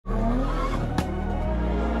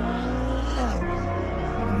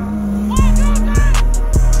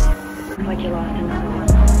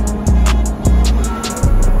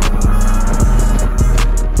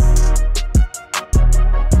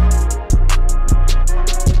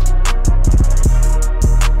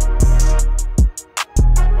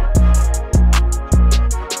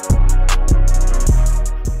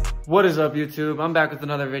What is up, YouTube? I'm back with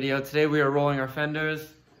another video. Today we are rolling our fenders.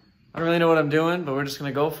 I don't really know what I'm doing, but we're just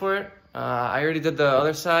gonna go for it. I already did the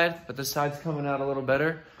other side, but this side's coming out a little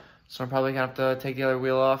better. So I'm probably gonna have to take the other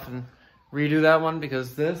wheel off and redo that one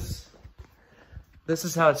because this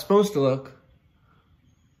is how it's supposed to look.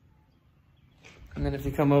 And then if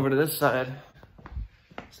you come over to this side,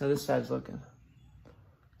 so this side's looking.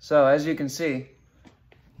 So as you can see,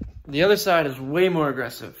 the other side is way more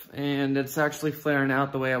aggressive and it's actually flaring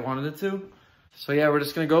out the way I wanted it to. So yeah, we're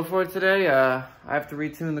just gonna go for it today. I have to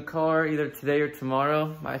retune the car either today or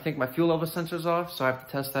tomorrow. I think my fuel level sensor's off, so I have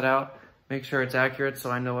to test that out, make sure it's accurate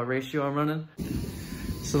so I know what ratio I'm running.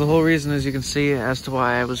 So the whole reason, as you can see, as to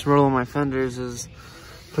why I was rolling my fenders is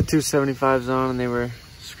put 275s on and they were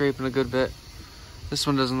scraping a good bit. This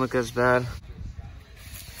one doesn't look as bad.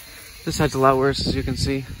 This side's a lot worse, as you can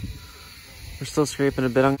see. We're still scraping a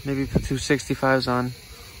bit. I'm maybe put 265s on.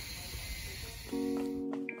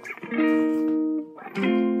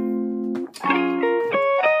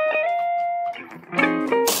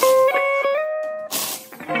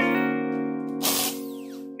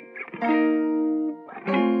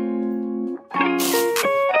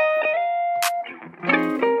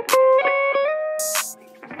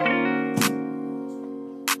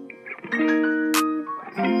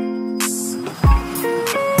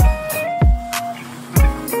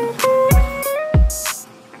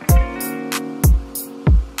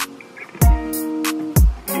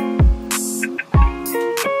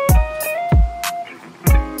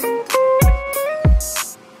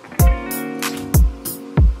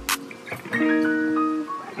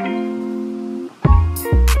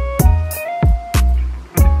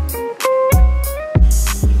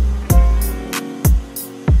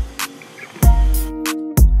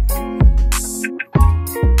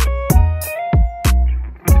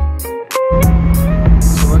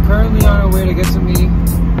 Currently on our way to get some meat.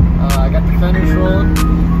 I got the fenders rolled.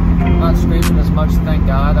 I'm not scraping as much, thank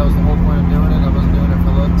God. That was the whole point of doing it. I wasn't doing it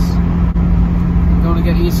for looks. I'm going to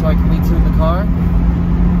get east so I can retune the car.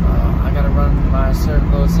 I got to run my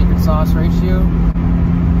certain little secret sauce ratio.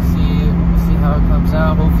 See how it comes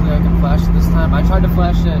out. Hopefully I can flash it this time. I tried to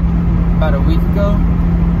flash it about a week ago,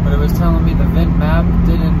 but it was telling me the VIN map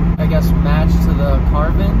didn't, I guess, match to the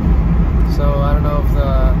car VIN. So I don't know if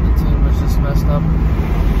the tune was just messed up.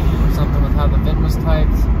 Something with how the VIN was typed.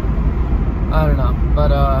 I don't know, but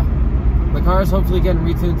the car is hopefully getting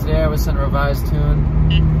retuned today. I was sent a revised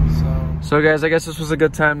tune. So guys, I guess this was a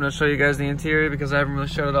good time to show you guys the interior because I haven't really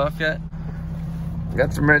showed it off yet.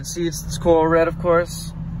 Got some red seats. It's coral red, of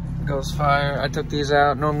course. Goes fire. I took these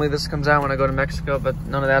out. Normally this comes out when I go to Mexico, but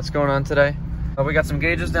none of that's going on today. We got some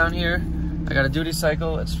gauges down here. I got a duty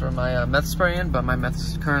cycle. It's for my meth spraying, but my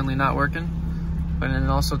meth's currently not working. But it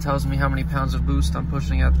also tells me how many pounds of boost I'm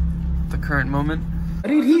pushing at the current moment. What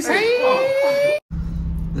did he say?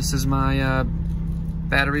 This is my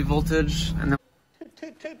battery voltage, and then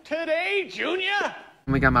Today, Junior.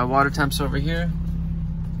 we got my water temps over here.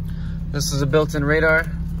 This is a built-in radar.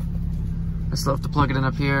 I still have to plug it in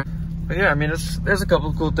up here. But yeah, I mean, there's a couple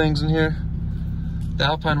of cool things in here. The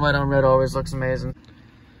Alpine white on red always looks amazing.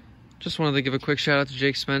 Just wanted to give a quick shout out to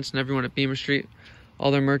Jake Spence and everyone at Beamer Street.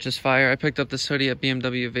 All their merch is fire. I picked up this hoodie at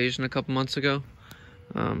BMW Evasion a couple months ago.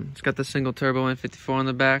 It's got the single turbo N54 on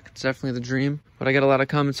the back. It's definitely the dream. But I got a lot of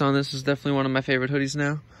comments on this. It's definitely one of my favorite hoodies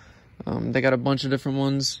now. They got a bunch of different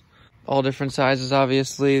ones. All different sizes,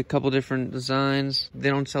 obviously. A couple different designs. They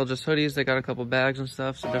don't sell just hoodies. They got a couple bags and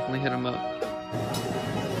stuff. So definitely hit them up.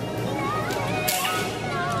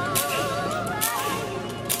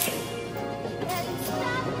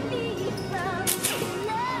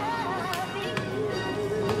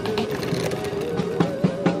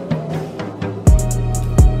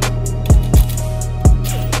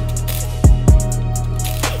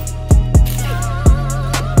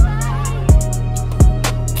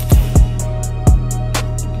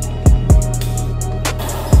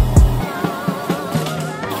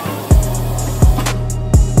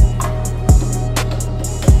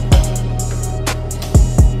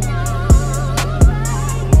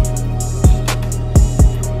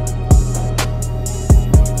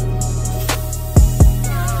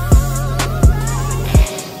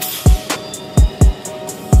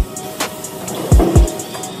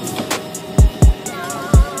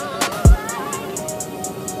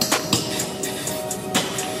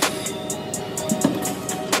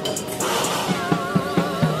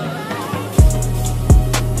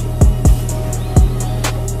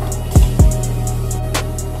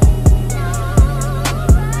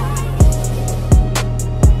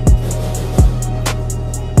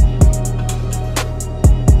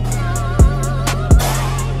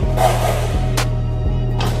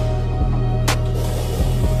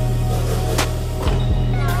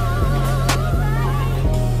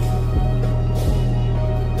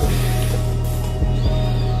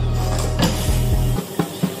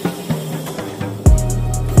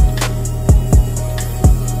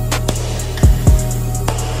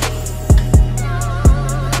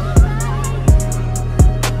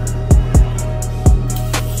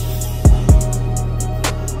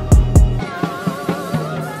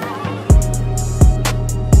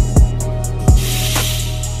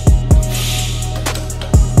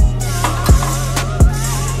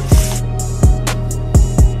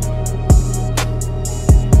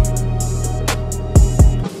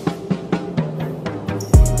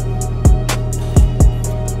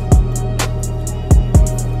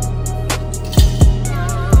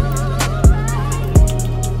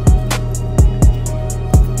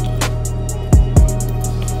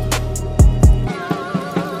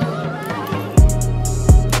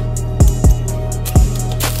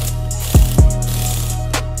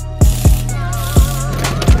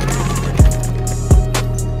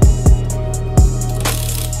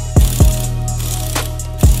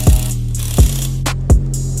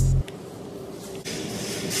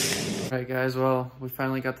 Alright guys, well, we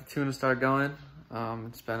finally got the tune to start going.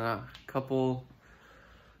 It's been a couple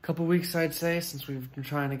weeks, I'd say, since we've been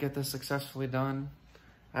trying to get this successfully done.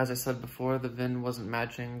 As I said before, the VIN wasn't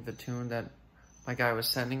matching the tune that my guy was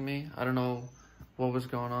sending me. I don't know what was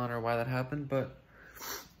going on or why that happened, but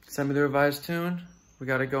send me the revised tune. We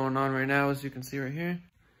got it going on right now, as you can see right here.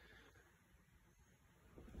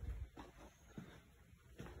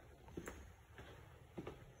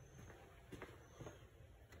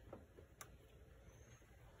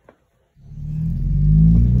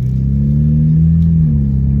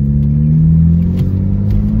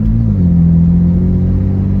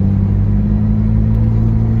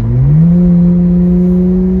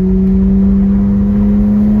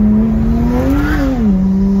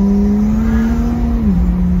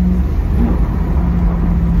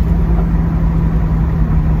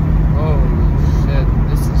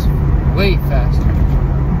 Way faster.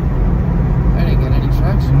 I didn't get any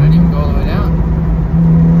traction. I didn't even go all the way down.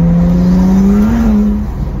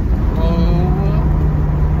 Oh,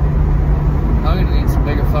 I'm gonna need some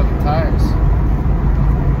bigger fucking tires.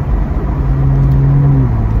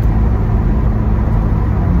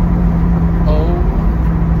 Oh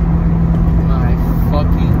my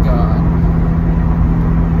fucking god.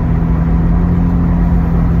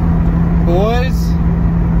 Boys,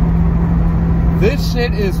 this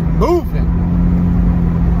shit is moving.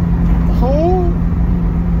 Oh